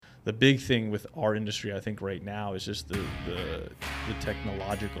the big thing with our industry, I think right now, is just the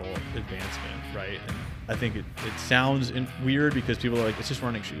technological advancement, right? And I think it sounds weird because people are like, it's just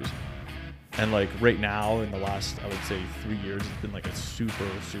running shoes. And like right now in the last, I would say 3 years, it's been like a super,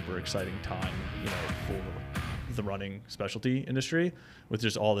 super exciting time, for the running specialty industry with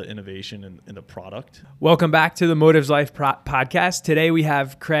just all the innovation in the product. Welcome back to the Motives Life podcast. Today we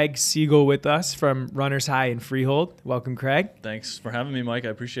have Craig Siegel with us from Runners High and Freehold. Welcome, Craig. Thanks for having me, Mike. I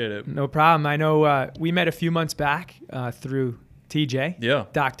appreciate it. No problem. I know we met a few months back through TJ, yeah,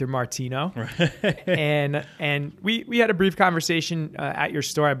 Dr. Martino, right. and we had a brief conversation at your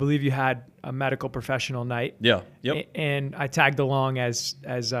store. I believe you had a medical professional night. Yeah, yep. And I tagged along as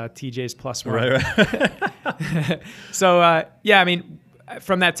TJ's plus one. Right. So I mean,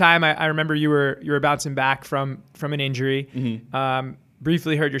 from that time, I remember you were bouncing back from an injury. Mm-hmm.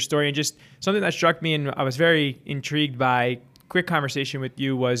 Briefly heard your story, and just something that struck me, and I was very intrigued by. Quick conversation with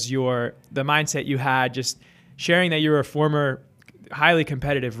you was the mindset you had, just sharing that you were a former highly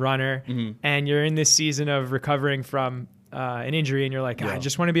competitive runner, mm-hmm. and you're in this season of recovering from an injury, and you're like, I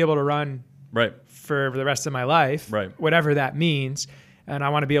just want to be able to run right for the rest of my life, right, whatever that means, and I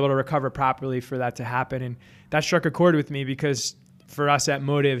want to be able to recover properly for that to happen. And that struck a chord with me because for us at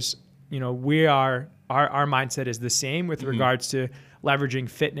Motives, we are our mindset is the same with mm-hmm. regards to leveraging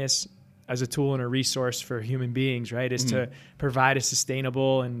fitness as a tool and a resource for human beings, right? Is mm-hmm. to provide a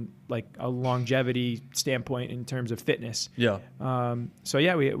sustainable and like a longevity standpoint in terms of fitness. Yeah.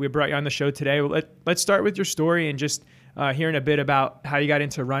 We brought you on the show today. Let's start with your story and just hearing a bit about how you got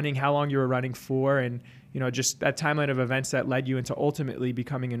into running, how long you were running for, and just that timeline of events that led you into ultimately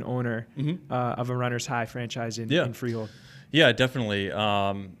becoming an owner mm-hmm. Of a Runners High franchise in Freehold. Yeah, definitely.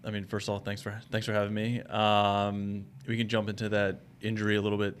 I mean, first of all, thanks for having me. We can jump into that injury a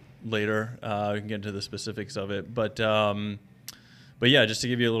little bit later. We can get into the specifics of it, but yeah, just to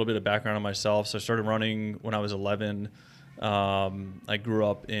give you a little bit of background on myself. So I started running when I was 11. I grew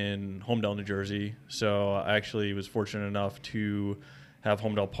up in Holmdel, New Jersey. So I actually was fortunate enough to have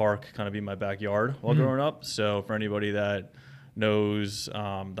Holmdel Park kind of be my backyard while mm-hmm. growing up. So for anybody that knows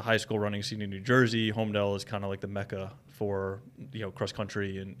the high school running scene in New Jersey, Holmdel is kind of like the mecca for cross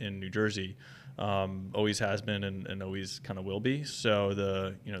country in New Jersey. Always has been and always kind of will be. So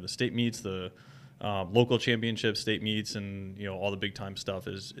the state meets, the local championships, state meets, and all the big time stuff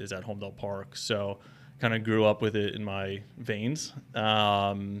is at Holmdel Park. So kind of grew up with it in my veins. So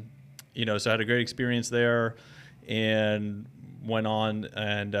I had a great experience there, and went on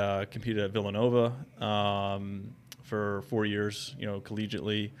and competed at Villanova for 4 years,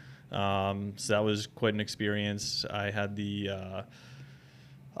 collegiately. So that was quite an experience. I had the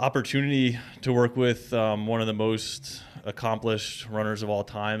opportunity to work with one of the most accomplished runners of all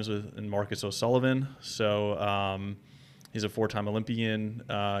times in Marcus O'Sullivan. So he's a 4-time Olympian.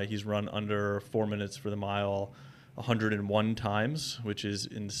 He's run under 4 minutes for the mile 101 times, which is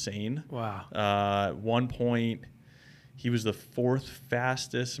insane. Wow. At one point, he was the 4th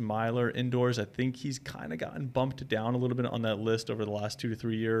fastest miler indoors. I think he's kind of gotten bumped down a little bit on that list over the last 2 to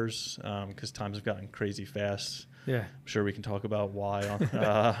 3 years because times have gotten crazy fast. Yeah, I'm sure we can talk about why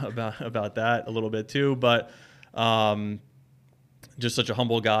about that a little bit too. But just such a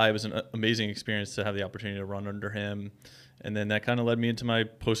humble guy. It was an amazing experience to have the opportunity to run under him. And then that kind of led me into my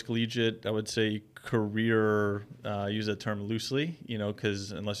post-collegiate, I would say, career. Use that term loosely,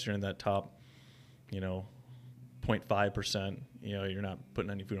 because unless you're in that top, 0.5%, you're not putting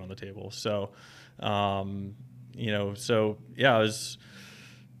any food on the table. So, I was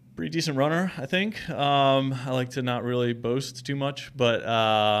a pretty decent runner, I think. I like to not really boast too much, but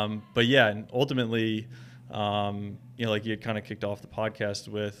yeah, and ultimately, like you had kind of kicked off the podcast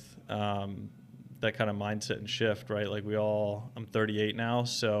with that kind of mindset and shift, right? Like I'm 38 now,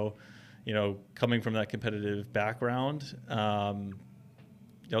 so coming from that competitive background.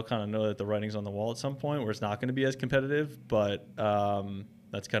 You'll kind of know that the writing's on the wall at some point where it's not going to be as competitive, but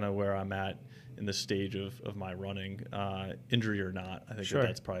that's kind of where I'm at in the stage of my running, injury or not. I think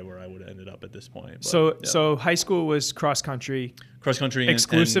that's probably where I would have ended up at this point. But, so high school was cross country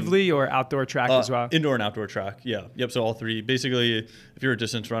exclusively or outdoor track as well? Indoor and outdoor track. Yeah. Yep. So all three. Basically, if you're a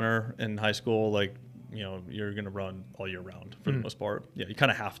distance runner in high school, you're going to run all year round for the most part. Yeah. You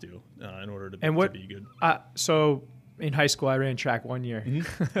kind of have to in order to be good. So in high school, I ran track 1 year.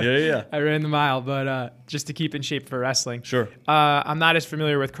 Mm-hmm. Yeah. I ran the mile, but just to keep in shape for wrestling. Sure. I'm not as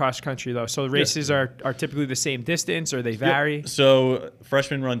familiar with cross country though. So the races are typically the same distance, or they vary? Yep. So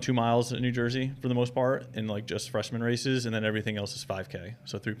freshmen run 2 miles in New Jersey for the most part, in just freshman races, and then everything else is 5K,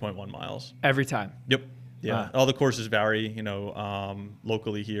 so 3.1 miles every time. Yep. Yeah. All the courses vary.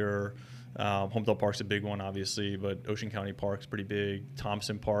 Locally here. Homedale Park's a big one, obviously, but Ocean County Park's pretty big.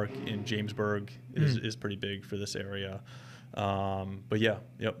 Thompson Park in Jamesburg is pretty big for this area. But yeah,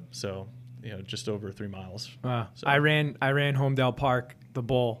 yep. So, just over 3 miles. Wow. So. I ran Homedale Park, the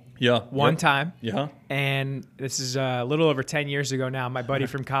bowl. Yeah. One time. Yeah. And this is a little over 10 years ago now. My buddy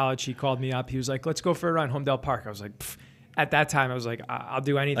from college, he called me up. He was like, let's go for a run, Homedale Park. I was like, pfft. At that time, I was like, I'll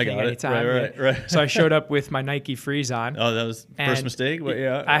do anything, anytime. Right. So I showed up with my Nike Freeze on. Oh, that was the first mistake? But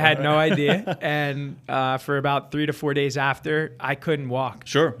yeah. I had no idea. And for about 3 to 4 days after, I couldn't walk.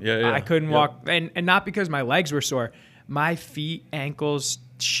 Sure. Yeah. I couldn't walk. And not because my legs were sore. My feet, ankles,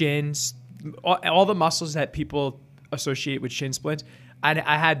 shins, all the muscles that people associate with shin splints, I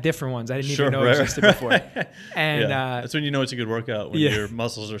had different ones. I didn't even know existed before. And that's when you know it's a good workout, when your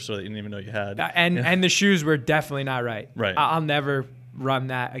muscles are sore that you didn't even know you had. And the shoes were definitely not right. Right. I'll never run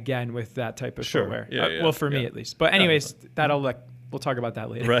that again with that type of footwear. Well, for me at least. But anyways, we'll talk about that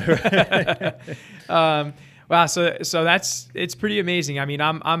later. Right. Wow. So it's pretty amazing. I mean,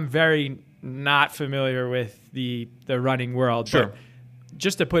 I'm very not familiar with the running world. Sure. But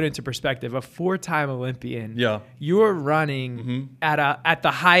just to put into perspective, a 4-time Olympian. Yeah. You're running at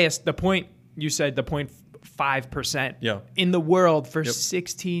the highest, the point you said, the 0.5% in the world for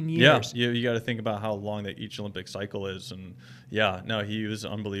 16 years. Yeah. You got to think about how long that each Olympic cycle is. And he was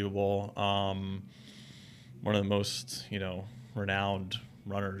unbelievable. One of the most, renowned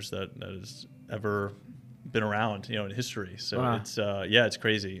runners that has ever been around, in history. So it's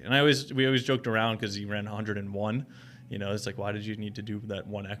crazy. And we always joked around because he ran 101. It's like, why did you need to do that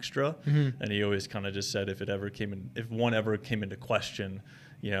one extra? And he always kind of just said if one ever came into question,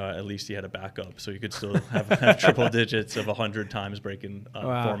 at least he had a backup, so you could still have triple digits of 100 times breaking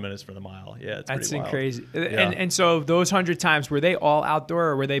 4 minutes for the mile. Yeah, it's that's pretty wild. Crazy. Yeah. And so those 100 times, were they all outdoor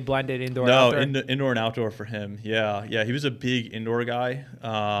or were they blended indoor? No, indoor and outdoor for him. Yeah. He was a big indoor guy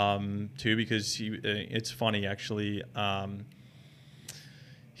too, because it's funny actually. I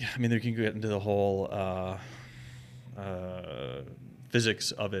mean, they can get into the whole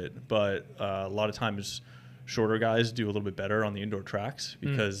physics of it, but a lot of times shorter guys do a little bit better on the indoor tracks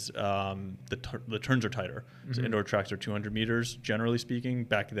because the turns are tighter. So indoor tracks are 200 meters, generally speaking.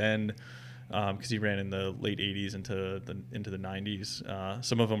 Back then, because he ran in the late 80s into the 90s,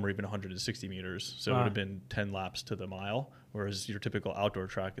 some of them were even 160 meters. So it would have been 10 laps to the mile, whereas your typical outdoor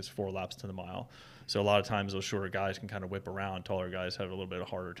track is 4 laps to the mile. So a lot of times those shorter guys can kind of whip around. Taller guys have a little bit of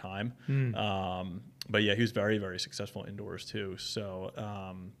harder time. But yeah, he was very, very successful indoors too. So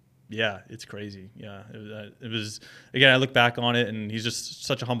it's crazy. Yeah, it was. Again, I look back on it, and he's just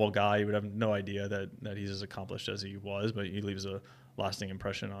such a humble guy. You would have no idea that he's as accomplished as he was, but he leaves a lasting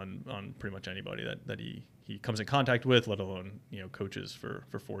impression on pretty much anybody that he comes in contact with, let alone coaches for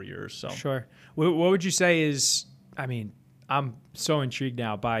 4 years. So sure. What would you say is? I mean, I'm so intrigued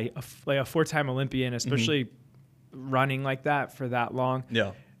now by a 4-time Olympian, especially running like that for that long.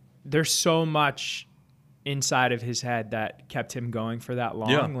 Yeah, there's so much inside of his head that kept him going for that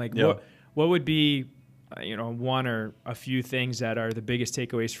long. What would be one or a few things that are the biggest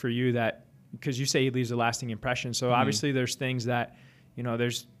takeaways for you, that because you say he leaves a lasting impression, so obviously there's things that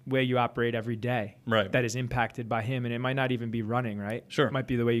there's way you operate every day that is impacted by him, and it might not even be running, right? Sure. It might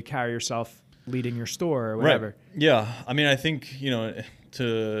be the way you carry yourself leading your store or whatever. Right. Yeah, I mean, I think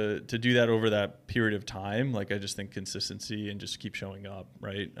to do that over that period of time, like I just think consistency and just keep showing up,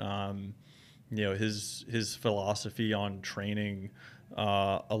 right? His philosophy on training,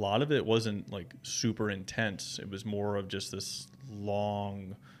 a lot of it wasn't like super intense. It was more of just this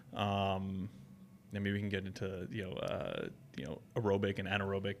long, maybe we can get into aerobic and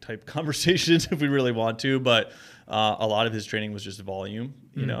anaerobic type conversations if we really want to, but a lot of his training was just volume,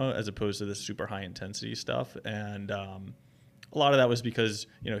 as opposed to this super high intensity stuff. And a lot of that was because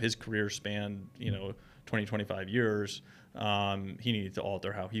his career spanned 20, 25 years. He needed to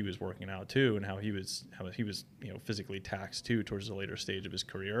alter how he was working out too, and how he was physically taxed too towards the later stage of his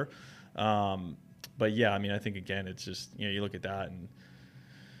career. But yeah, I mean, I think again, it's just you look at that and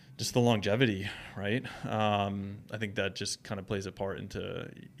just the longevity, right? I think that just kind of plays a part into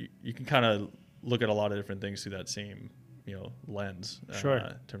you can kind of look at a lot of different things through that same lens. Sure.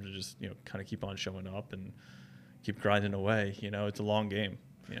 In terms of just kind of keep on showing up and keep grinding away. It's a long game.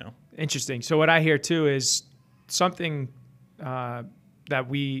 Interesting. So what I hear too is something that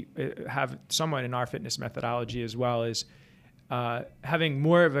we have somewhat in our fitness methodology as well is having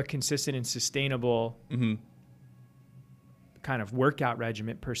more of a consistent and sustainable kind of workout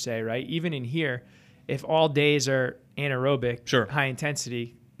regimen per se, right? Even in here, if all days are anaerobic, high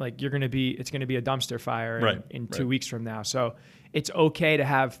intensity, like it's going to be a dumpster fire in 2 weeks from now. So it's okay to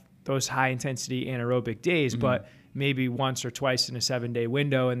have those high intensity anaerobic days, but maybe once or twice in a 7-day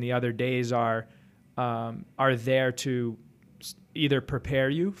window, and the other days are there to either prepare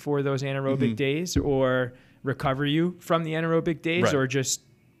you for those anaerobic days or recover you from the anaerobic days, Right. or just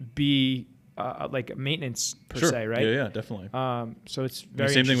be like maintenance per Sure. se, right? Yeah, definitely. So it's And very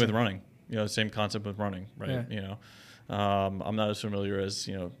same thing with interesting. running. Same concept with running, right? Yeah. I'm not as familiar as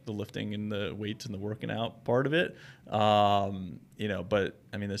the lifting and the weights and the working out part of it. But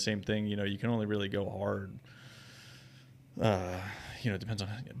I mean the same thing. You can only really go hard. It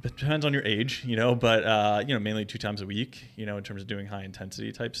depends on your age. But mainly 2 times a week. In terms of doing high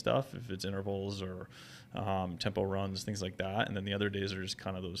intensity type stuff, if it's intervals or tempo runs, things like that. And then the other days are just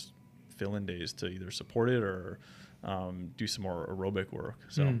kind of those fill-in days to either support it or do some more aerobic work.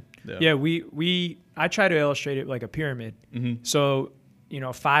 So I try to illustrate it like a pyramid. So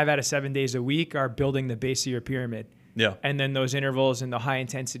 5 out of 7 days a week are building the base of your pyramid, and then those intervals and the high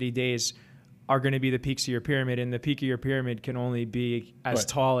intensity days are going to be the peaks of your pyramid, and the peak of your pyramid can only be as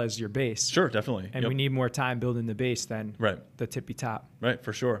tall as your base. Sure, definitely. And we need more time building the base than the tippy top. Right,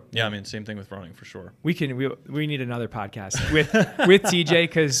 for sure. Yeah, I mean, same thing with running, for sure. We need another podcast with TJ,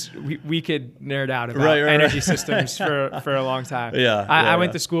 because we could nerd out about energy systems for a long time. I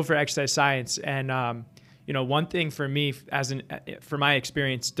went to school for exercise science, and one thing for me for my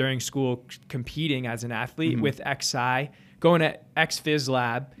experience during school competing as an athlete with XI, going to X-Phys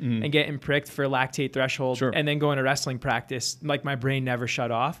lab and getting pricked for lactate threshold, and then going to wrestling practice, like my brain never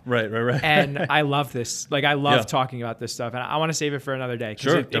shut off. Right. And I love this. Like, I love talking about this stuff, and I want to save it for another day,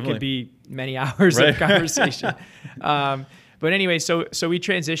 because it could be many hours of conversation. But anyway, so we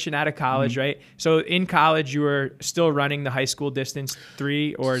transitioned out of college, right? So in college, you were still running the high school distance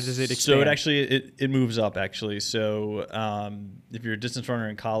 3, or does it expand? So it actually it moves up, actually. So if you're a distance runner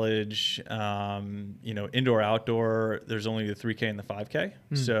in college, indoor outdoor, there's only the 3K and the 5K.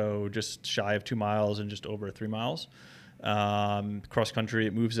 So just shy of 2 miles and just over 3 miles. Cross country,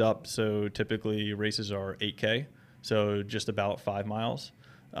 it moves up. So typically races are 8K, so just about 5 miles.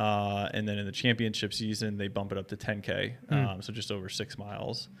 And then in the championship season, they bump it up to 10K, so just over 6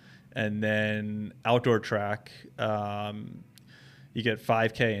 miles. And then outdoor track, you get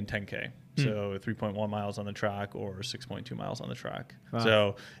 5K and 10K. So 3.1 miles on the track or 6.2 miles on the track. Wow.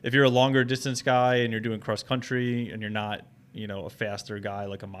 So if you're a longer distance guy and you're doing cross country and you're not, a faster guy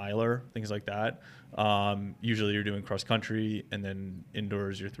like a miler, things like that, usually you're doing cross country, and then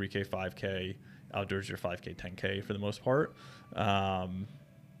indoors your 3K, 5K, outdoors your 5K, 10K for the most part. And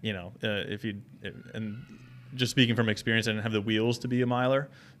just speaking from experience, I didn't have the wheels to be a miler.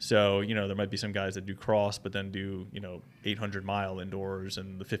 So, there might be some guys that do cross, but then do, 800 mile indoors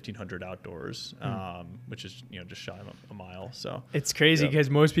and the 1500 outdoors, which is, just shy of a mile. So it's crazy because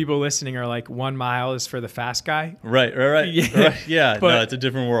most people listening are like, 1 mile is for the fast guy. Right. Yeah. But no, it's a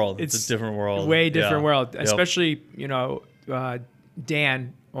different world. It's a different world. Way different world, especially,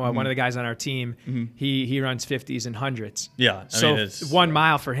 Dan, one of the guys on our team, he runs 50s and 100s. Yeah. So it's 1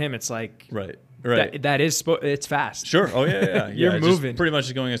 mile for him, it's like, right. It's fast. Sure. Oh yeah. You're moving. Just pretty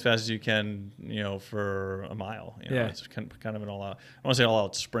much going as fast as you can, for a mile. It's kind of an all out. I want to say all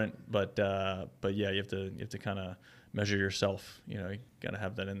out sprint, but yeah, you have to kind of measure yourself. You got to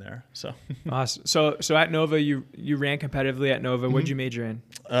have that in there. So awesome. So at Nova, you ran competitively at Nova. What'd you major in?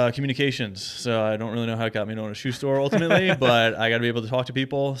 Communications. So I don't really know how it got me to own a shoe store ultimately, but I got to be able to talk to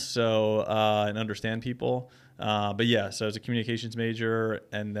people, and understand people. But yeah, so I was a communications major,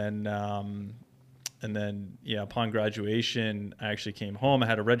 and then upon graduation, I actually came home. I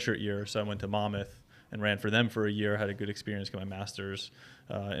had a redshirt year, so I went to Monmouth and ran for them for a year. Had a good experience, got my master's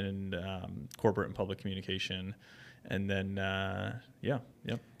in corporate and public communication, and then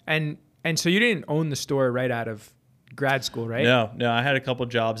And so you didn't own the store right out of grad school, right? No, I had a couple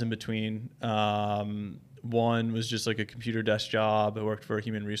jobs in between. One was just like a computer desk job. I worked for a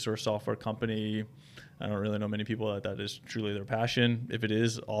human resource software company. I don't really know many people that is truly their passion. If it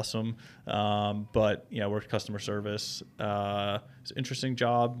is, awesome. But I worked customer service. It's an interesting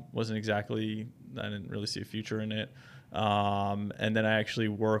job. I didn't really see a future in it. And then I actually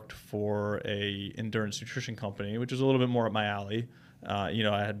worked for a endurance nutrition company, which is a little bit more up my alley.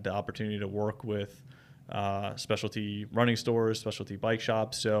 I had the opportunity to work with specialty running stores, specialty bike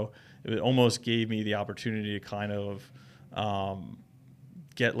shops. So it almost gave me the opportunity to kind of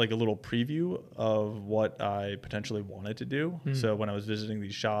get like a little preview of what I potentially wanted to do. So when I was visiting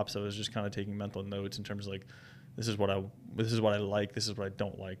these shops, I was just kind of taking mental notes in terms of like, this is what I like, this is what I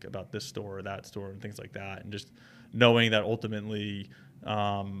don't like about this store or that store and things like that. And just knowing that ultimately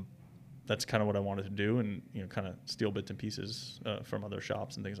that's kind of what I wanted to do, and kind of steal bits and pieces from other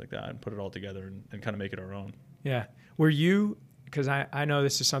shops and things like that and put it all together and kind of make it our own. Yeah. Were you, because I know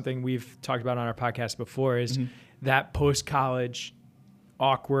this is something we've talked about on our podcast before, is that post-college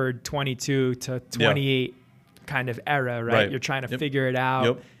awkward 22 to 28 kind of era, right? You're trying to figure it out.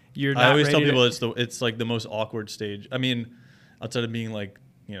 Yep. You're not I always tell ready people it's like the most awkward stage. I mean, outside of being like,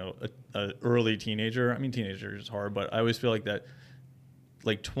 you know, a early teenager. I mean, teenager is hard, but I always feel like that,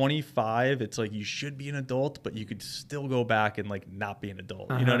 like 25, it's like you should be an adult, but you could still go back and like not be an adult.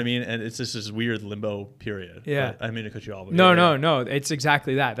 You know what I mean? And it's just this weird limbo period. Yeah. But I mean to cut you off. No. It's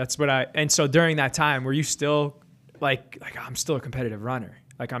exactly that. That's what and so during that time, were you still like I'm still a competitive runner.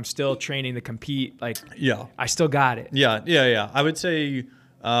 Like I'm still training to compete. Like, yeah, I still got it. Yeah. I would say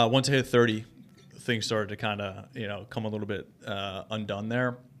once I hit 30, things started to kind of, you know, come a little bit undone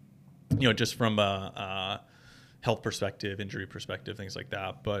there, you know, just from a health perspective, injury perspective, things like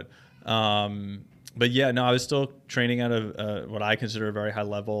that. But yeah, no, I was still training at what I consider a very high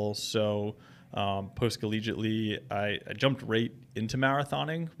level. So post-collegiately, I jumped right into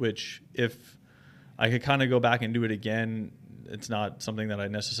marathoning, which if I could kind of go back and do it again, it's not something that I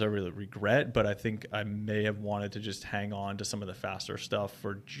necessarily regret, but I think I may have wanted to just hang on to some of the faster stuff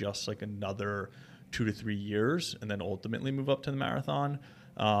for just like another 2 to 3 years and then ultimately move up to the marathon.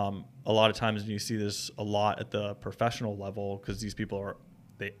 A lot of times you see this a lot at the professional level because these people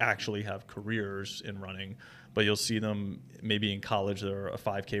they actually have careers in running, but you'll see them maybe in college, they're a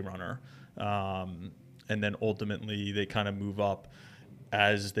 5K runner. And then ultimately they kind of move up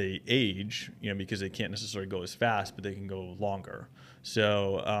as they age, you know, because they can't necessarily go as fast, but they can go longer.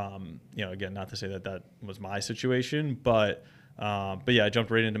 So, you know, again, not to say that was my situation, but yeah, I jumped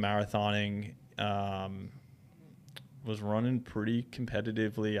right into marathoning. Was running pretty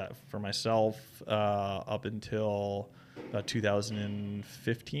competitively for myself up until about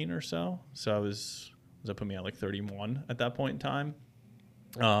 2015 or so. So I was that put me at like 31 at that point in time.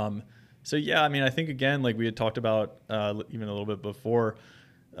 So yeah, I mean, I think again, like we had talked about even a little bit before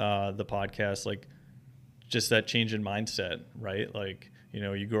the podcast, like just that change in mindset, right? Like, you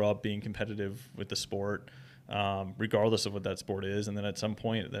know, you grow up being competitive with the sport, regardless of what that sport is, and then at some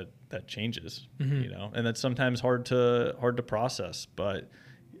point that changes, you know, and that's sometimes hard to process. But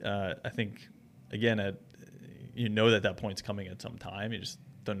I think again, you know that point's coming at some time. You just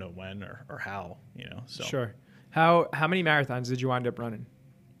don't know when or how, you know. So sure. How many marathons did you wind up running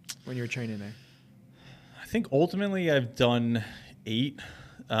when you were training there? I think ultimately I've done 8,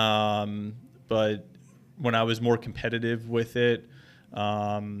 but when I was more competitive with it,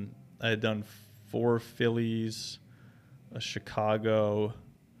 I had done 4 Phillies, a Chicago,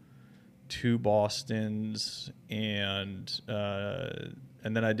 2 Bostons, and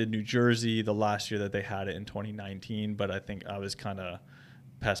then I did New Jersey the last year that they had it in 2019. But I think I was kind of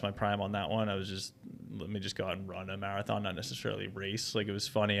past my prime on that one. I was just, let me just go out and run a marathon, not necessarily race. Like, it was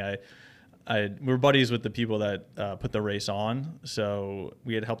funny. we were buddies with the people that put the race on, so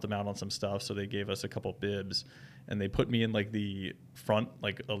we had helped them out on some stuff. So they gave us a couple bibs, and they put me in like the front,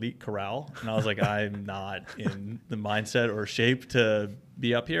 like elite corral, and I was like, I'm not in the mindset or shape to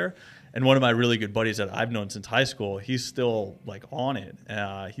be up here. And one of my really good buddies that I've known since high school, he's still like on it.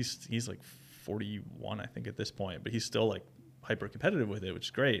 He's like 41, I think, at this point, but he's still like hyper competitive with it, which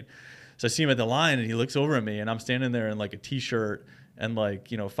is great. So I see him at the line, and he looks over at me, and I'm standing there in like a t-shirt and like,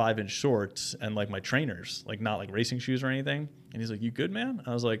 5-inch shorts and like my trainers, like not like racing shoes or anything. And he's like, "You good, man?"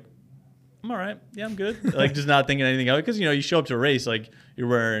 I was like, "I'm all right. Yeah, I'm good." Like, just not thinking anything of it, because you show up to a race, like you're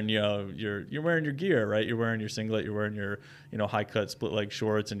wearing you're wearing your gear, right? You're wearing your singlet, you're wearing your high cut split leg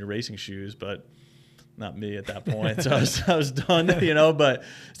shorts and your racing shoes, but not me at that point. So I was done, but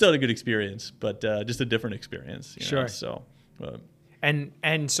still had a good experience, but just a different experience. Sure. So.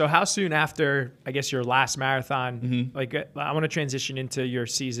 And so how soon after, I guess, your last marathon, Mm-hmm. like I want to transition into your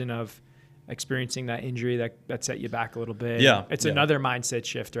season of experiencing that injury that set you back a little bit. Yeah. It's another mindset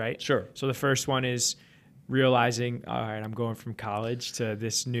shift, right? Sure. So the first one is realizing, all right, I'm going from college to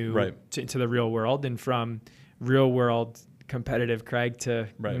this new, Right. to the real world, and from real world competitive Craig to,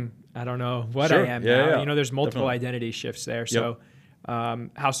 Right. I don't know what Sure. I am Yeah, now. yeah. There's multiple Definitely. identity shifts there. So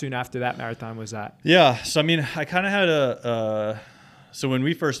how soon after that marathon was that? Yeah. So, I mean, I kind of had so when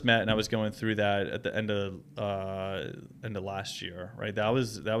we first met and I was going through that at the end of last year, right? That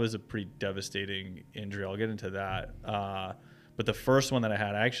was a pretty devastating injury. I'll get into that. But the first one that I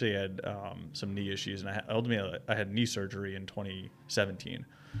actually had some knee issues, and ultimately I had knee surgery in 2017.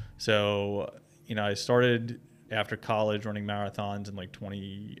 So, I started after college running marathons in like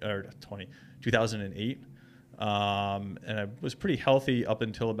 2008. And I was pretty healthy up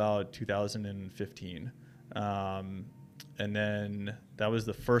until about 2015. And then that was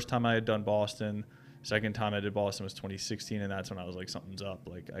the first time I had done Boston. Second time I did Boston was 2016, and that's when I was like, something's up.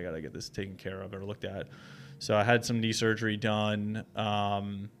 Like, I got to get this taken care of or looked at. So I had some knee surgery done.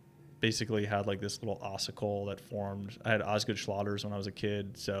 basically had like this little ossicle that formed. I had Osgood Schlatter's when I was a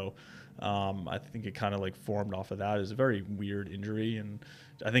kid, so I think it kind of like formed off of that. It was a very weird injury, and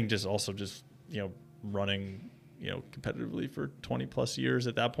I think just also just running competitively for 20 plus years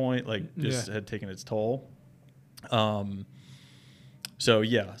at that point, like just had taken its toll. So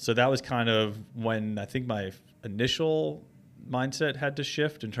that was kind of when I think my initial mindset had to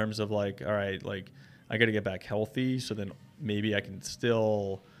shift in terms of like, all right, like I got to get back healthy, so then maybe I can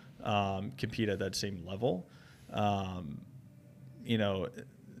still compete at that same level.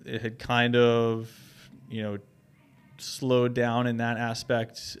 It had kind of slowed down in that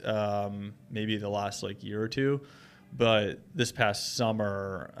aspect maybe the last like year or two, but this past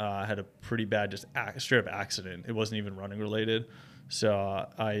summer I had a pretty bad just straight up accident. It wasn't even running related. So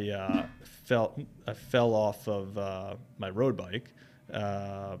I fell off of my road bike,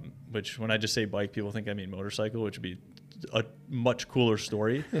 which when I just say bike, people think I mean motorcycle, which would be a much cooler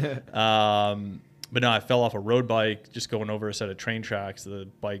story. But no, I fell off a road bike just going over a set of train tracks. The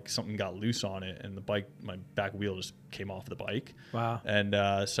bike, something got loose on it, and my back wheel just came off the bike. Wow. And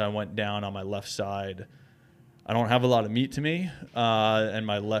so I went down on my left side. I don't have a lot of meat to me, and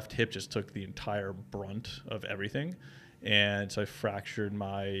my left hip just took the entire brunt of everything. And so I fractured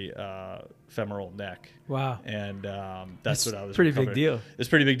my femoral neck. Wow. And that's what I was pretty recovering. big deal. It's a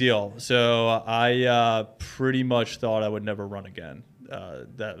pretty big deal. So I pretty much thought I would never run again.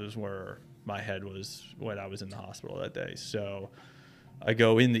 That was where my head was when I was in the hospital that day. So I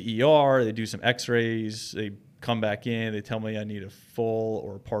go in the ER, they do some x-rays, they come back in, they tell me I need a full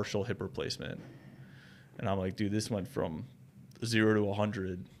or partial hip replacement. And I'm like, dude, this went from 0 to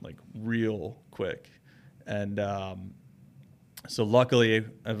 100 like real quick. And so luckily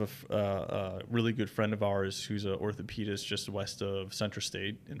I have a really good friend of ours who's an orthopedist just west of Centra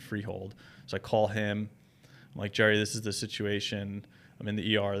State in Freehold. So I call him. I'm like, Jerry, this is the situation. I'm in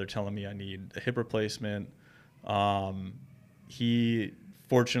the ER. They're telling me I need a hip replacement. He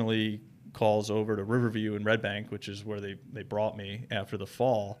fortunately calls over to Riverview in Red Bank, which is where they brought me after the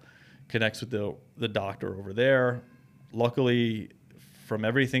fall, connects with the doctor over there. Luckily, from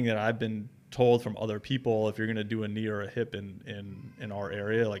everything that I've been told from other people, if you're going to do a knee or a hip in our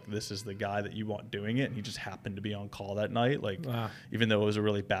area, like this is the guy that you want doing it. And he just happened to be on call that night. Like, wow. Even though it was a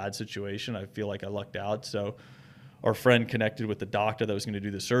really bad situation, I feel like I lucked out. So our friend connected with the doctor that was going to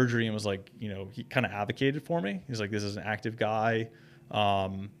do the surgery and was like, he kind of advocated for me. He's like, this is an active guy.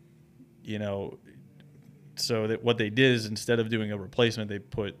 So that what they did is instead of doing a replacement, they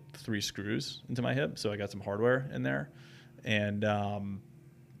put 3 screws into my hip. So I got some hardware in there. And,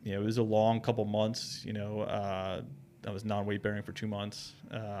 it was a long couple months, I was non-weight bearing for 2 months,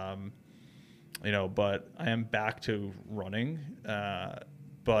 but I am back to running.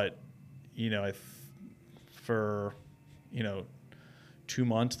 But, for 2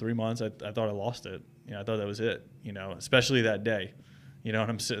 months, 3 months, I thought I lost it. I thought that was it, especially that day, and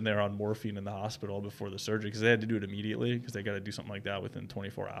I'm sitting there on morphine in the hospital before the surgery because they had to do it immediately because they got to do something like that within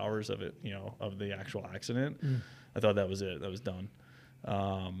 24 hours of it, of the actual accident. I thought that was it. That was done.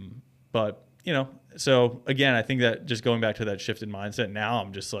 But, so again, I think that just going back to that shift in mindset, now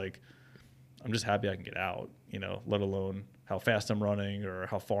I'm just happy I can get out, let alone how fast I'm running or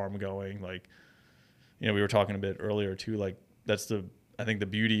how far I'm going. Like, we were talking a bit earlier too, like I think the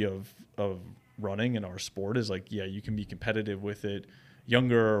beauty of running in our sport is like, yeah, you can be competitive with it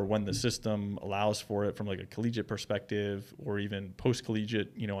younger when the system allows for it from like a collegiate perspective or even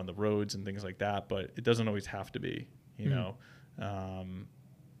post-collegiate, on the roads and things like that, but it doesn't always have to be,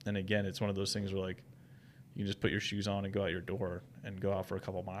 and again, it's one of those things where like you just put your shoes on and go out your door and go out for a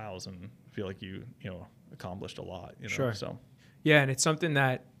couple miles and feel like you accomplished a lot. Sure. So yeah, and it's something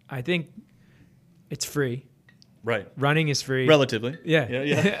that I think it's free. Right. Running is free. Relatively. Yeah.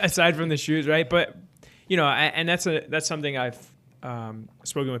 Yeah. Aside from the shoes, right? But and that's something I've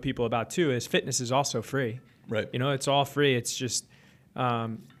spoken with people about too. Is fitness is also free. Right. It's all free. It's just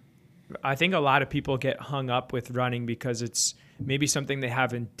I think a lot of people get hung up with running because it's maybe something they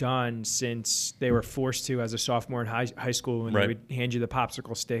haven't done since they were forced to as a sophomore in high school when right. they would hand you the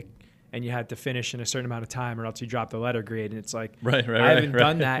popsicle stick and you had to finish in a certain amount of time or else you dropped the letter grade. And it's like, I haven't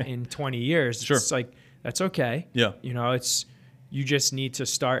done that in 20 years. Sure. It's like, that's okay. Yeah. You just need to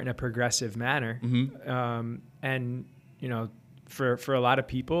start in a progressive manner. Mm-hmm. And for a lot of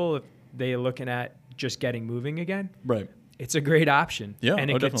people, if they're looking at just getting moving again, right. It's a great option. Yeah. And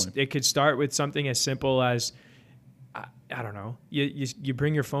definitely. it could start with something as simple as, I don't know, you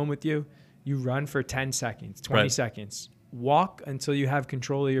bring your phone with you, you run for 10 seconds, 20 right. seconds, walk until you have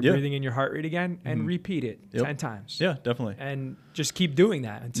control of your breathing and your heart rate again, and repeat it 10 times. Yeah, definitely. And just keep doing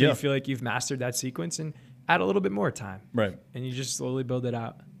that until you feel like you've mastered that sequence. And add a little bit more time. Right. And you just slowly build it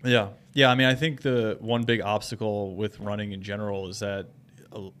out. Yeah. Yeah. I mean, I think the one big obstacle with running in general is that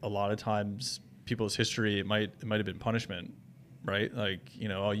a lot of times people's history, it might have been punishment, right? Like,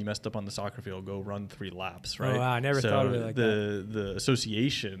 oh, you messed up on the soccer field, go run 3 laps, right? Oh, wow, I never thought of it like that. The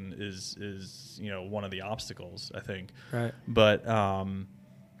association is one of the obstacles, I think. Right. But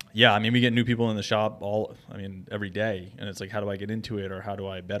yeah, I mean, we get new people in the shop every day, and it's like, how do I get into it, or how do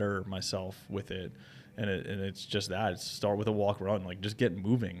I better myself with it? And it's just that. It's start with a walk, run, like just get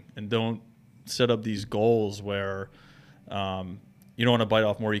moving, and don't set up these goals where you don't want to bite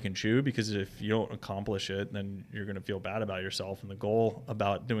off more you can chew, because if you don't accomplish it, then you're going to feel bad about yourself. And the goal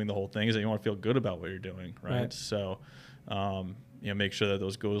about doing the whole thing is that you want to feel good about what you're doing, right? So, make sure that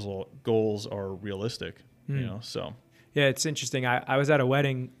those goals are realistic, so. Yeah, it's interesting. I was at a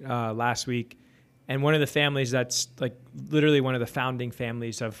wedding last week, and one of the families that's like literally one of the founding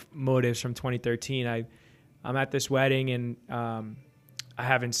families of Motives from 2013. I'm at this wedding, and I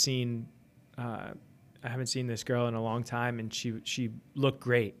haven't seen this girl in a long time, and she looked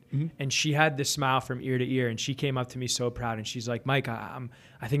great, and she had this smile from ear to ear, and she came up to me so proud, and she's like, Mike, I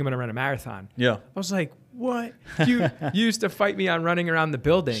think I'm gonna run a marathon. Yeah. I was like, what? You used to fight me on running around the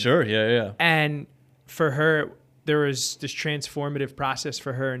building. Sure. Yeah. And for her, there was this transformative process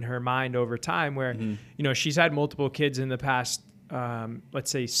for her in her mind over time where, she's had multiple kids in the past,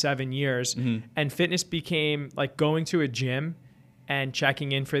 let's say 7 years, and fitness became like going to a gym and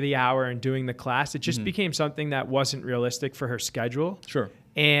checking in for the hour and doing the class. It just became something that wasn't realistic for her schedule. Sure.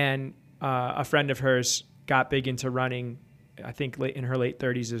 And a friend of hers got big into running, I think in her late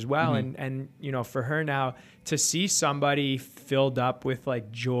 30s as well. And for her now to see somebody filled up with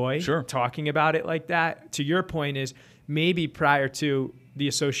like joy, talking about it like that, to your point, is maybe prior to the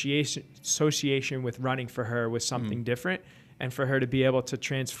association with running for her was something different. And for her to be able to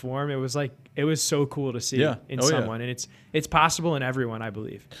transform, it was so cool to see in someone. And it's possible in everyone, I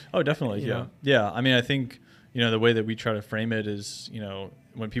believe. Oh, definitely. Yeah. I mean, I think, the way that we try to frame it is,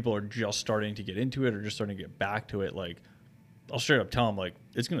 when people are just starting to get into it or just starting to get back to it, like, I'll straight up tell them, like,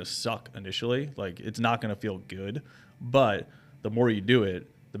 it's going to suck initially. Like, it's not going to feel good. But the more you do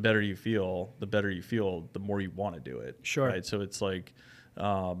it, the better you feel. The better you feel, the more you want to do it. Sure. Right? So it's like...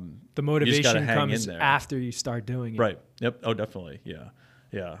 the motivation comes after you start doing it. Right. Yep. Oh, definitely. Yeah.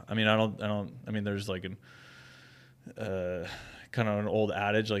 Yeah. I mean, I mean, there's like kind of an old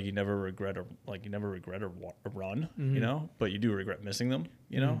adage, like you never regret a run, but you do regret missing them,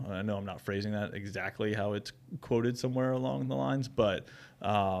 I know I'm not phrasing that exactly how it's quoted somewhere along the lines, but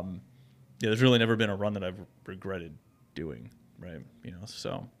there's really never been a run that I've regretted doing. Right.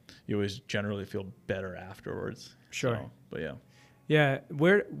 So you always generally feel better afterwards. Sure. So, but yeah. Yeah.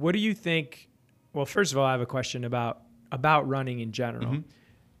 What do you think? Well, first of all, I have a question about running in general.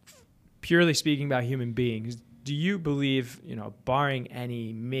 Purely speaking about human beings, do you believe, barring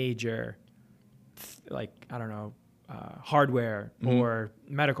any major, hardware or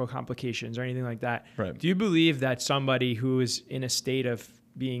medical complications or anything like that, right, do you believe that somebody who is in a state of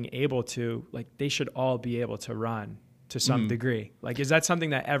being able to, they should all be able to run to some degree? Like, is that something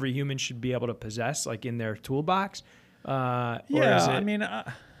that every human should be able to possess, like in their toolbox? I mean,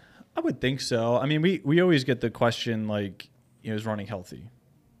 I would think so. I mean, we always get the question, like, is running healthy,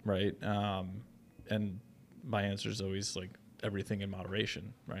 right? And my answer is always like everything in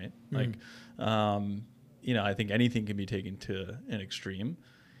moderation, right? Like, I think anything can be taken to an extreme,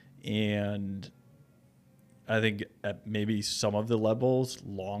 and I think at maybe some of the levels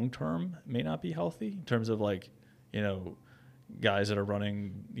long term may not be healthy in terms of like, guys that are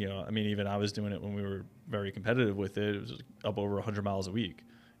running, I mean, even I was doing it when we were very competitive with it. It was up over 100 miles a week.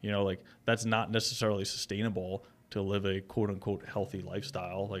 Like that's not necessarily sustainable to live a quote unquote healthy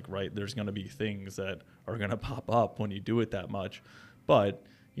lifestyle. Like, right, there's going to be things that are going to pop up when you do it that much. But,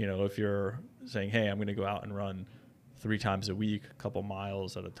 if you're saying, hey, I'm going to go out and run 3 times a week, a couple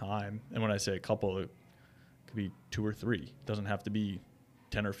miles at a time. And when I say a couple, it could be 2 or 3. It doesn't have to be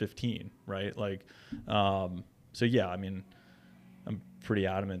 10 or 15, right? Like, so yeah, I mean, I'm pretty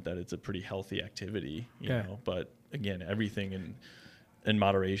adamant that it's a pretty healthy activity, you know, but again, everything in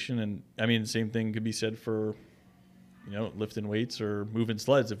moderation. And I mean, the same thing could be said for, lifting weights or moving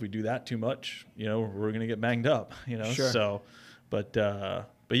sleds. If we do that too much, we're going to get banged up, Sure. So, but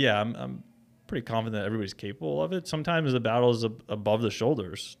yeah, I'm pretty confident that everybody's capable of it. Sometimes the battle is above the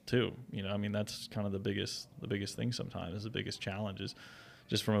shoulders too. I mean, that's kind of the biggest thing sometimes. The biggest challenge is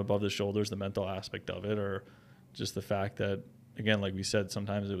just from above the shoulders, the mental aspect of it, or just the fact that, again, like we said,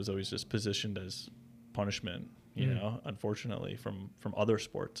 sometimes it was always just positioned as punishment, unfortunately, from other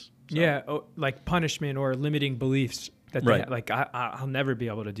sports. So. Yeah, like punishment or limiting beliefs that right. I'll never be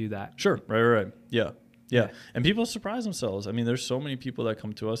able to do that. Sure, right. Yeah. Yeah. And people surprise themselves. I mean, there's so many people that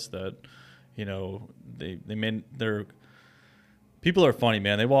come to us that, you know, people are funny,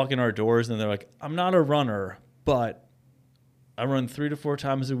 man. They walk in our doors and they're like, I'm not a runner, but I run 3 to 4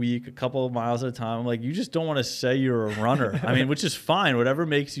 times a week, a couple of miles at a time. I'm like, you just don't want to say you're a runner. I mean, which is fine. Whatever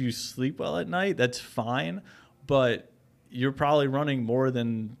makes you sleep well at night, that's fine. But you're probably running more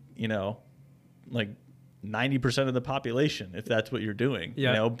than, you know, like 90% of the population, if that's what you're doing,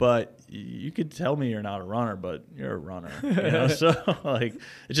 you know, but you could tell me you're not a runner, but you're a runner, you know? So like,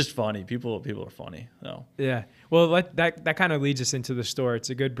 it's just funny. People are funny. So. Yeah. Well, that kind of leads us into the store.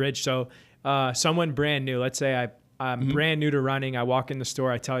 It's a good bridge. So someone brand new, let's say I'm brand new to running. I walk in the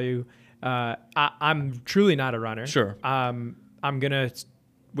store. I tell you, I'm truly not a runner. Sure. I'm going to,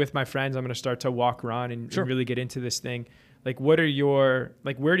 with my friends, I'm going to start to walk, run, and really get into this thing. Like, where do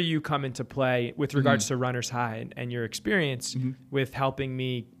you come into play with regards to Runner's High and your experience with helping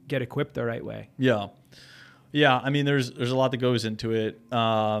me get equipped the right way? Yeah. Yeah. I mean, there's a lot that goes into it. You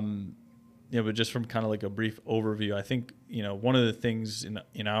know, but just from kind of like a brief overview, I think, you know, one of the things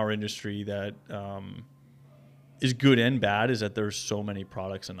in our industry that, is good and bad is that there's so many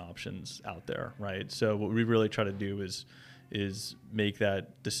products and options out there, right? So what we really try to do is make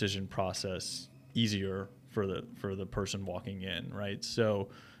that decision process easier for the person walking in, right? So,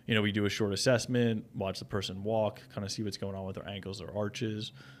 you know, we do a short assessment, watch the person walk, kind of see what's going on with their ankles or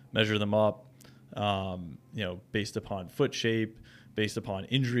arches, measure them up, you know, based upon foot shape, based upon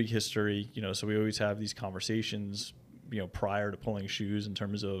injury history, you know, so we always have these conversations, you know, prior to pulling shoes in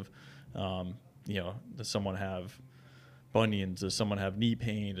terms of, you know, does someone have bunions? Does someone have knee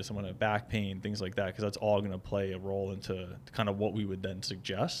pain? Does someone have back pain? Things like that, because that's all going to play a role into kind of what we would then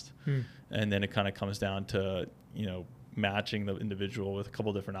suggest. And then it kind of comes down to, you know, matching the individual with a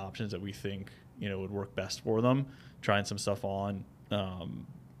couple different options that we think, you know, would work best for them, trying some stuff on,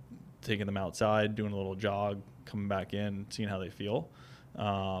 taking them outside, doing a little jog, coming back in, seeing how they feel.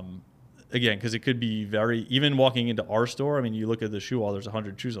 Again, because it could be even walking into our store, I mean, you look at the shoe wall, there's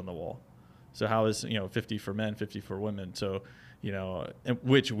 100 shoes on the wall. So how is, you know, 50 for men, 50 for women? So, you know,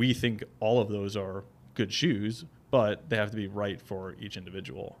 which we think all of those are good shoes, but they have to be right for each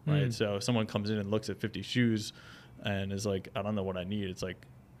individual, right? So if someone comes in and looks at 50 shoes and is like, I don't know what I need. It's like,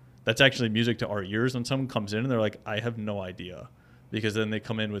 that's actually music to our ears when someone comes in and they're like, I have no idea. Because then they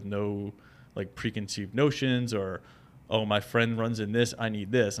come in with no like preconceived notions or, oh, my friend runs in this, I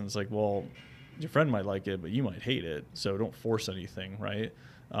need this. And it's like, well, your friend might like it, but you might hate it. So don't force anything, right?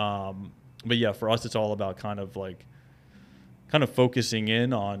 But yeah, for us, it's all about kind of focusing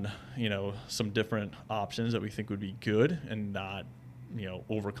in on, you know, some different options that we think would be good and not, you know,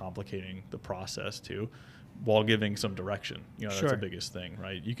 overcomplicating the process too, while giving some direction. You know, that's the biggest thing,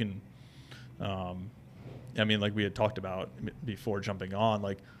 right? You can, I mean, like we had talked about before jumping on,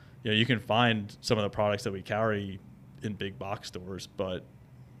 like, you know, you can find some of the products that we carry in big box stores, but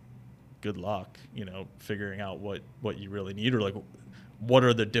good luck, you know, figuring out what you really need, or like, what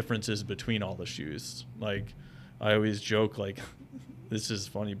are the differences between all the shoes? Like, I always joke, like, this is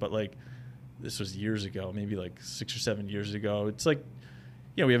funny, but like, this was years ago, maybe like 6 or 7 years ago. It's like,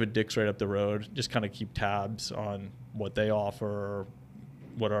 you know, we have a Dick's right up the road, just kind of keep tabs on what they offer,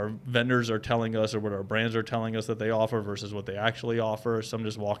 what our vendors are telling us, or what our brands are telling us that they offer versus what they actually offer. So I'm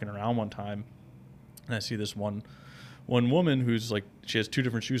just walking around one time and I see this one woman who's like, she has 2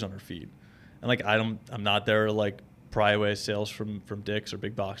 different shoes on her feet. And like, I'm not there to like pry away sales from Dick's or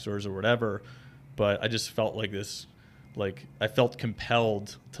big box stores or whatever, but I just felt like this, like I felt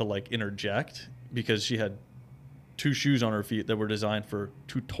compelled to like interject because she had 2 shoes on her feet that were designed for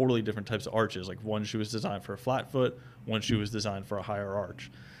 2 totally different types of arches. Like one shoe was designed for a flat foot, one shoe was designed for a higher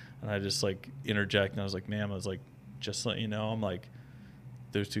arch. And I just like interject and I was like, ma'am, I was like, just let you know, I'm like,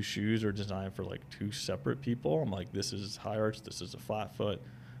 those 2 shoes are designed for like 2 separate people. I'm like, this is high arch, this is a flat foot.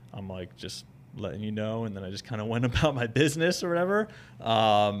 I'm like, just letting you know. And then I just kind of went about my business or whatever.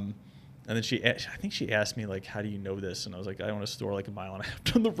 And then I think she asked me like, how do you know this? And I was like, I own a store like a mile and a half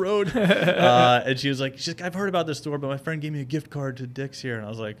down the road. And she's like, I've heard about this store, but my friend gave me a gift card to Dick's here. And I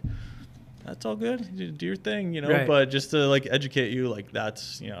was like, that's all good. Do your thing, you know, right. But just to like educate you, like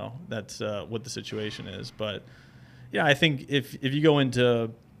that's, you know, that's what the situation is. But yeah, I think if you go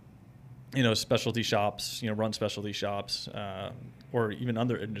into, you know, specialty shops, you know, run specialty shops, or even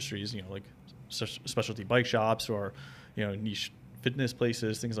other industries, you know, like specialty bike shops or, you know, niche fitness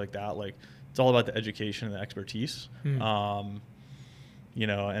places, things like that. Like it's all about the education and the expertise. You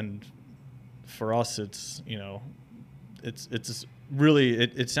know, and for us, it's, you know, it's really,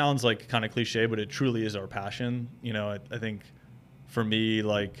 it sounds like kind of cliche, but it truly is our passion. You know, I think for me,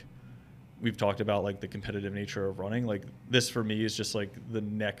 like we've talked about like the competitive nature of running, like this for me is just like the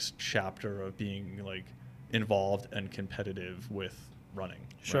next chapter of being like involved and competitive with running.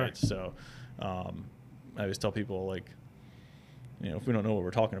 Sure. Right? So I always tell people, like, if we don't know what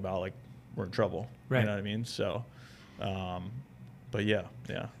we're talking about, like, we're in trouble. Right. You know what I mean? So, but yeah.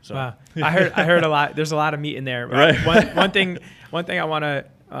 So wow. I heard a lot. There's a lot of meat in there. Right. One thing I want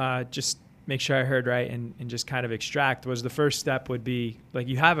to just make sure I heard right and just kind of extract was the first step would be, like,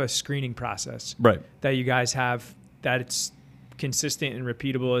 you have a screening process right. that you guys have, that it's consistent and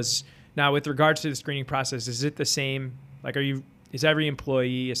repeatable. Is now, with regards to the screening process, is it the same? Like, is every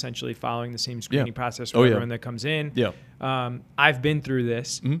employee essentially following the same screening process for everyone that comes in? Yeah. I've been through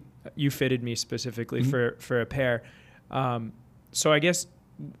this. Mm-hmm. You fitted me specifically for a pair. So I guess,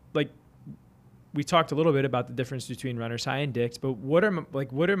 like, we talked a little bit about the difference between Runner's High and Dick's, but what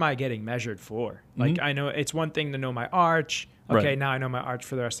am I getting measured for? Like, I know it's one thing to know my arch. Okay, right. now I know my arch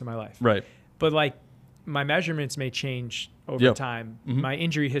for the rest of my life. Right. But, like, my measurements may change over time. My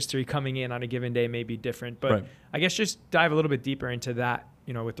injury history coming in on a given day may be different. But I guess just dive a little bit deeper into that,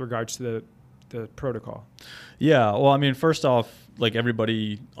 with regards to the protocol. Yeah. Well, I mean, first off, like,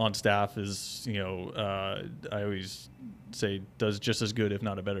 everybody on staff is, I always say does just as good, if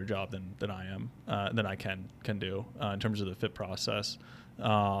not a better job than I am, than I can do in terms of the fit process.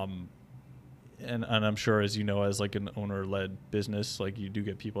 And I'm sure, as as like an owner-led business, like, you do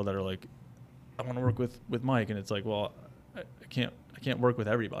get people that are like, I want to work with Mike, and it's like, well, I can't work with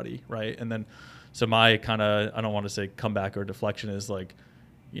everybody, right? And then, so my kind of, I don't want to say comeback or deflection is like,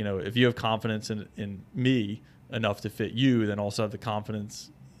 if you have confidence in me enough to fit you, then also have the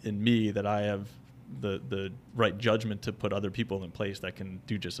confidence in me that I have the right judgment to put other people in place that can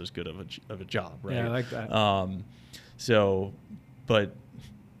do just as good of a job, right? Yeah, I like that. So, but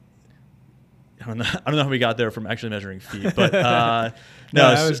I don't know how we got there from actually measuring feet, but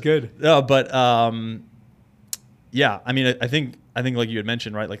no, that was good. No, but yeah, I mean, I think like you had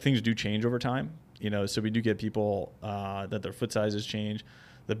mentioned, right? Like, things do change over time, so we do get people that their foot sizes change.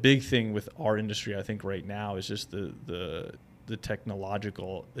 The big thing with our industry, I think, right now is just the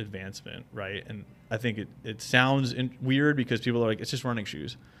technological advancement, right? And I think it sounds weird because people are like, it's just running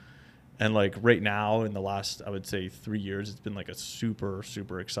shoes. And, like, right now, in the last, I would say, 3 years, it's been like a super,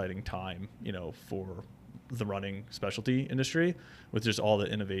 super exciting time, for the running specialty industry, with just all the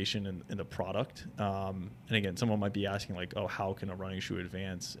innovation in the product. And again, someone might be asking, like, oh, how can a running shoe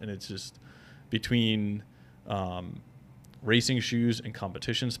advance? And it's just between racing shoes and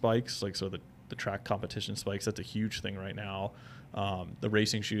competition spikes, like, so the track competition spikes, that's a huge thing right now. The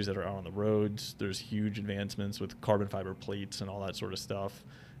racing shoes that are out on the roads, there's huge advancements with carbon fiber plates and all that sort of stuff.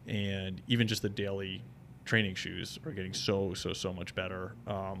 And even just the daily training shoes are getting so much better.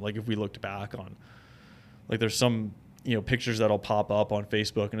 Like, if we looked back on, like, there's some pictures that'll pop up on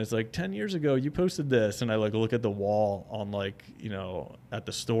Facebook, and it's like, 10 years ago you posted this, and I, like, look at the wall on, like, at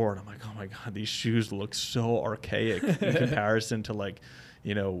the store, and I'm like, oh my god, these shoes look so archaic in comparison to, like,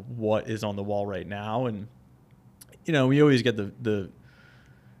 what is on the wall right now. And we always get the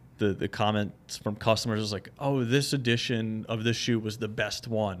comments from customers is like, oh, this edition of this shoe was the best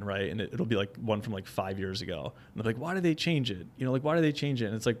one, right? And it'll be like one from like 5 years ago. And they're like, why did they change it? Why did they change it?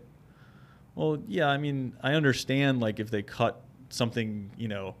 And it's like, well, yeah, I mean, I understand, like, if they cut something,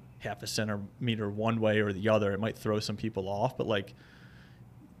 half a centimeter one way or the other, it might throw some people off. But, like,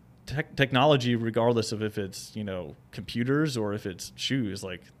 technology, regardless of if it's, computers or if it's shoes,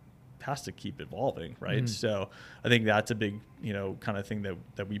 like, has to keep evolving, right? So I think that's a big, kind of thing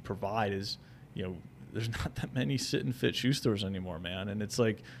that we provide is, there's not that many sit and fit shoe stores anymore, man. And it's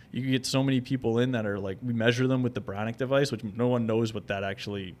like, you can get so many people in that are like, we measure them with the Brannock device, which no one knows what that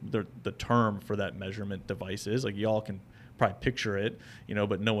actually, the term for that measurement device is. Like, y'all can probably picture it,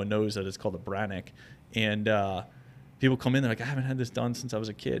 but no one knows that it's called a Brannock. And people come in, they're like, I haven't had this done since I was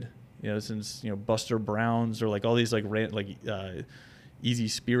a kid, since, Buster Brown's, or like all these like Easy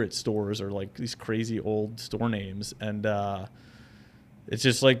Spirit stores, or like these crazy old store names. And it's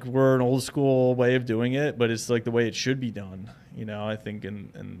just like, we're an old school way of doing it, but it's like the way it should be done, I think,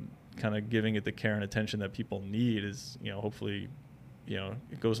 and kind of giving it the care and attention that people need is, hopefully,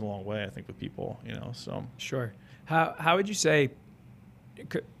 it goes a long way, I think, with people, so. Sure. How would you say,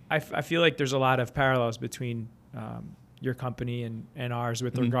 I feel like there's a lot of parallels between your company and ours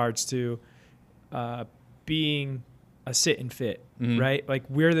with regards to being a sit and fit, right? Like,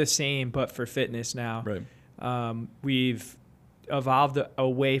 we're the same, but for fitness now. Right. We've evolved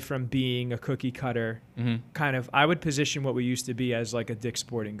away from being a cookie cutter kind of. I would position what we used to be as like a Dick's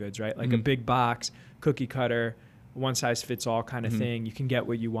Sporting Goods, right? Like a big box, cookie cutter, one size fits all kind of thing. You can get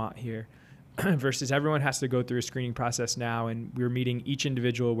what you want here. Versus everyone has to go through a screening process now, and we're meeting each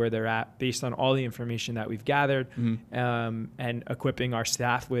individual where they're at based on all the information that we've gathered, and equipping our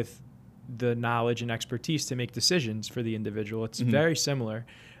staff with the knowledge and expertise to make decisions for the individual. It's very similar.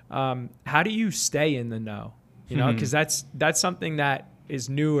 How do you stay in the know? You know, because that's something that is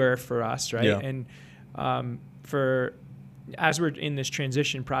newer for us, right? Yeah. And as we're in this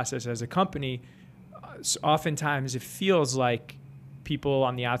transition process as a company, oftentimes it feels like people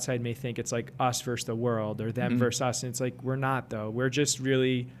on the outside may think it's like us versus the world or them versus us. And it's like, we're not, though. We're just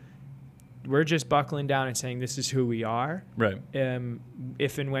buckling down and saying, this is who we are. Right.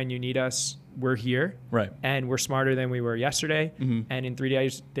 If and when you need us, we're here. Right. And we're smarter than we were yesterday. And in 3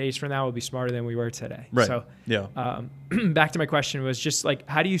 days from now, we'll be smarter than we were today. Right. So yeah. Back to my question was just like,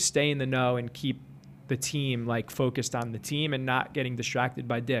 how do you stay in the know and keep the team like focused on the team and not getting distracted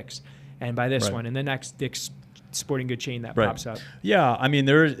by Dick's and by this one and the next Dick's Sporting Goods chain that pops up? Yeah, I mean,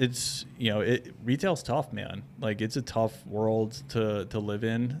 retail's tough, man. Like, it's a tough world to live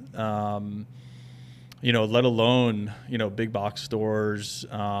in. You know, let alone, you know, big box stores.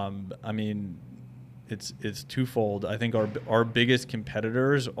 I mean, it's twofold. I think our biggest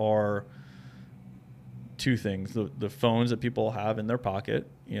competitors are two things: the phones that people have in their pocket,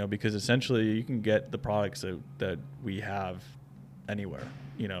 you know, because essentially you can get the products that we have anywhere,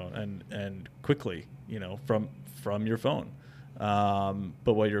 you know, and quickly, you know, from your phone.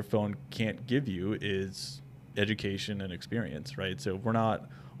 But what your phone can't give you is education and experience, right? So if we're not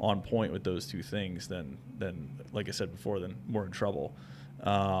on point with those two things, then like I said before, then we're in trouble.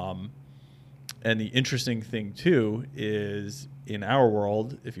 And the interesting thing too is, in our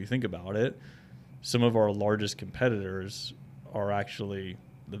world, if you think about it, some of our largest competitors are actually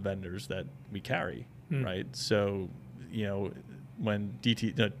the vendors that we carry, right? So, you know, when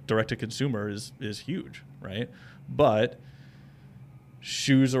direct to consumer is huge, right? But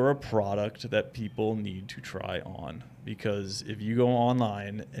shoes are a product that people need to try on, because if you go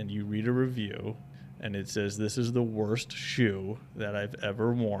online and you read a review and it says this is the worst shoe that I've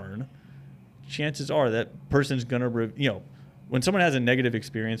ever worn, chances are that person's gonna when someone has a negative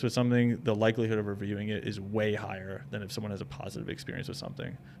experience with something, the likelihood of reviewing it is way higher than if someone has a positive experience with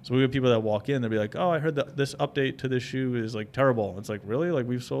something. So we have people that walk in, they'll be like, oh, I heard that this update to this shoe is like terrible. It's like, really? Like,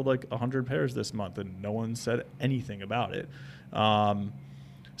 we've sold like 100 pairs this month and no one said anything about it. So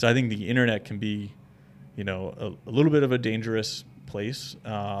I think the internet can be, you know, a little bit of a dangerous place.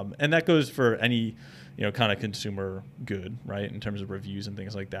 And that goes for any, you know, kind of consumer good, right, in terms of reviews and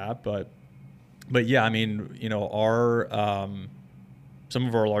things like that. But yeah, I mean, you know, some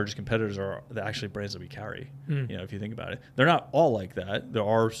of our largest competitors are actually brands that we carry. You know, if you think about it, they're not all like that. There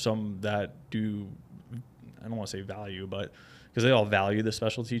are some that do, I don't want to say value, but because they all value the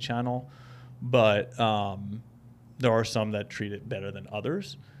specialty channel, but there are some that treat it better than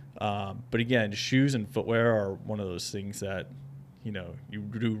others. But again, shoes and footwear are one of those things that, you know, you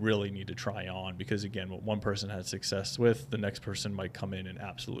do really need to try on, because again, what one person had success with, the next person might come in and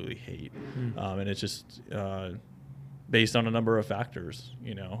absolutely hate. And it's just based on a number of factors,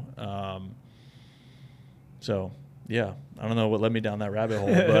 you know. So yeah, I don't know what led me down that rabbit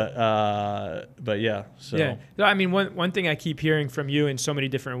hole, but yeah. So yeah, I mean, one thing I keep hearing from you in so many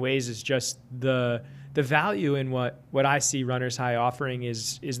different ways is just the value in what I see Runners High offering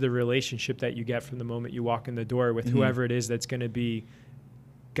is the relationship that you get from the moment you walk in the door with whoever it is that's going to be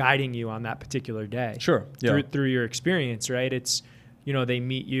guiding you on that particular day. Sure. Yeah. Through your experience, right? It's, you know, they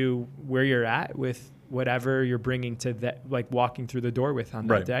meet you where you're at with whatever you're bringing to that, like walking through the door with on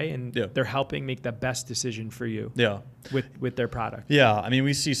that day, and they're helping make the best decision for you. Yeah. With their product. Yeah, I mean,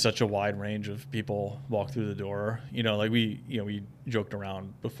 we see such a wide range of people walk through the door. You know, like we joked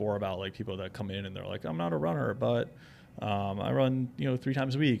around before about like people that come in and they're like, I'm not a runner, but I run, 3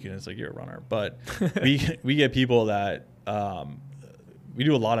 times a week, and it's like, you're a runner. But we get people that we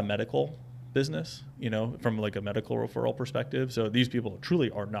do a lot of medical business, from like a medical referral perspective. So these people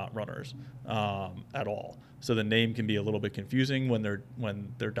truly are not runners at all. So the name can be a little bit confusing when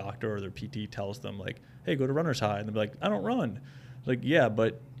their doctor or their PT tells them like, hey, go to Runners High, and they're like, I don't run. Like, yeah,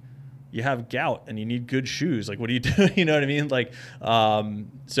 but you have gout and you need good shoes. Like, what do you do? You know what I mean? Like,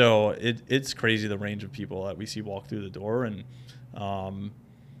 so it's crazy the range of people that we see walk through the door, and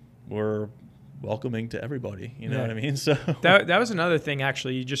we're welcoming to everybody. You know what I mean? So that was another thing,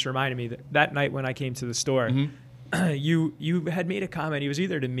 actually. You just reminded me that night when I came to the store, you had made a comment. It was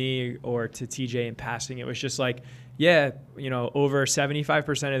either to me or to TJ in passing. It was just like, over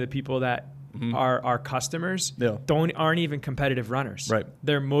 75% of the people that are our customers aren't even competitive runners. Right.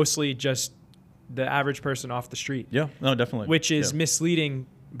 They're mostly just the average person off the street. Yeah, no, definitely. Which is misleading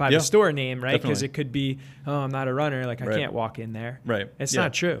by the store name, right? Because it could be, I'm not a runner, like I can't walk in there. Right. It's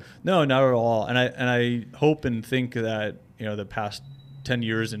not true. No, not at all. And I hope and think that, the past 10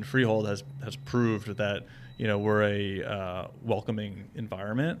 years in Freehold has proved that, we're a welcoming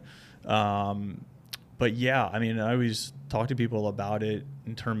environment. But yeah, I mean, I always talk to people about it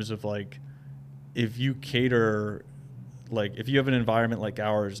in terms of like, if you cater, like if you have an environment like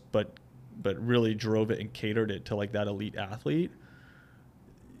ours, but really drove it and catered it to like that elite athlete,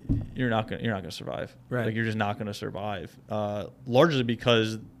 you're not gonna survive. Right. Like you're just not gonna survive. Largely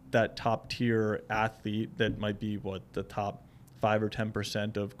because that top tier athlete that might be the top 5 or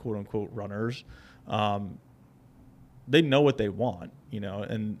 10% of quote unquote runners, they know what they want,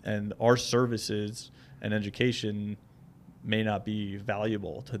 and our services and education may not be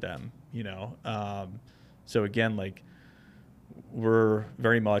valuable to them, so again, like we're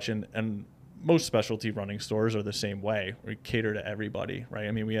very much, and most specialty running stores are the same way. We cater to everybody, right?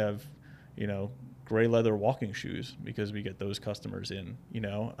 I mean, we have, gray leather walking shoes because we get those customers in,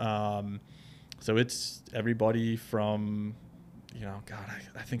 so it's everybody from, God,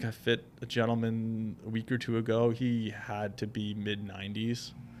 I think I fit a gentleman a week or two ago. He had to be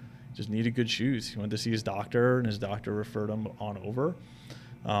mid-90s, just needed good shoes. He went to see his doctor, and his doctor referred him on over,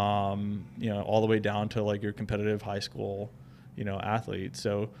 all the way down to like your competitive high school, athlete.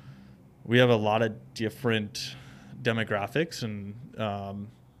 So we have a lot of different demographics and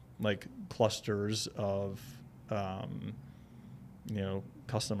like clusters of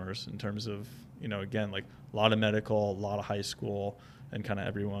customers in terms of again, like a lot of medical, a lot of high school, and kind of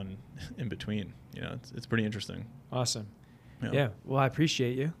everyone in between. It's pretty interesting. Awesome. Yeah. Well, I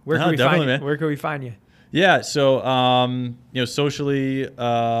appreciate you. Where can we find you? Yeah. So, socially,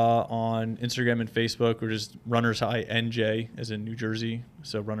 on Instagram and Facebook, we're just Runners High NJ, as in New Jersey.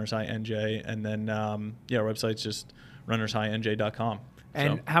 So Runners High NJ. And then, our website's just runnershignj.com.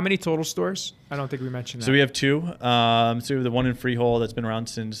 And how many total stores? I don't think we mentioned that. So we have 2. So we have the one in Freehold that's been around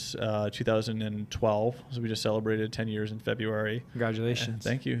since 2012. So we just celebrated 10 years in February. Congratulations.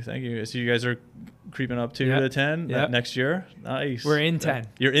 Thank you. So you guys are creeping up to 10 next year. Nice. We're in 10.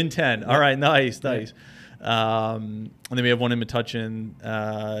 You're in 10. All right. Nice. And then we have one in Metuchen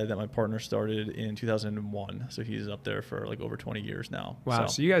that my partner started in 2001. So he's up there for like over 20 years now. Wow.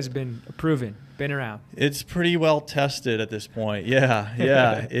 So you guys have been proven, been around. It's pretty well tested at this point. Yeah.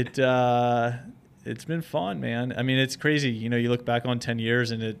 It's been fun, man. I mean, it's crazy. You look back on 10 years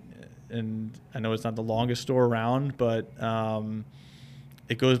and I know it's not the longest store around, but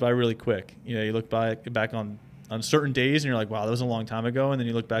it goes by really quick. You look back on certain days and you're like, wow, that was a long time ago. And then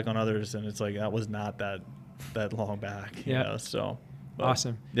you look back on others and it's like, that was not that long back. So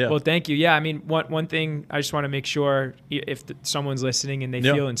awesome. Yeah. Well, thank you. Yeah. I mean, one thing I just want to make sure if someone's listening and they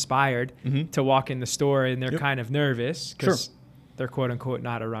feel inspired to walk in the store and they're kind of nervous because they're quote unquote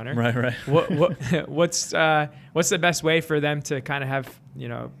not a runner. Right. What's the best way for them to kind of have,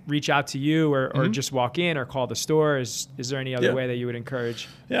 reach out to you or just walk in or call the store? Is there any other way that you would encourage?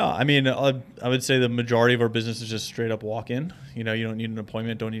 Yeah. I mean, I would say the majority of our business is just straight up walk in. You don't need an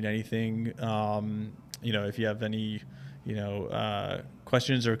appointment, don't need anything. If you have any,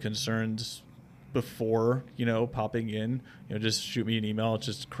 questions or concerns before, popping in, just shoot me an email. It's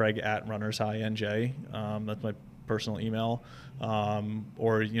just Craig@RunnersHighNJ. That's my personal email.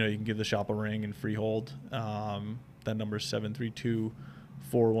 Or, you can give the shop a ring in Freehold. That number is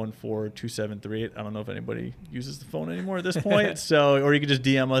 732-414-2738. I don't know if anybody uses the phone anymore at this point. Or you can just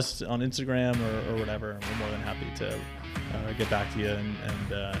DM us on Instagram or whatever. We're more than happy to get back to you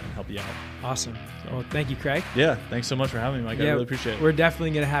and help you out. Awesome. Well, thank you, Craig. Yeah, thanks so much for having me, Mike. I really appreciate it. We're definitely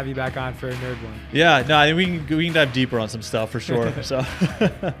going to have you back on for a nerd one. Yeah, no, I think we can dive deeper on some stuff for sure. So, all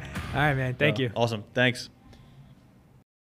right, man. Thank you. Awesome. Thanks.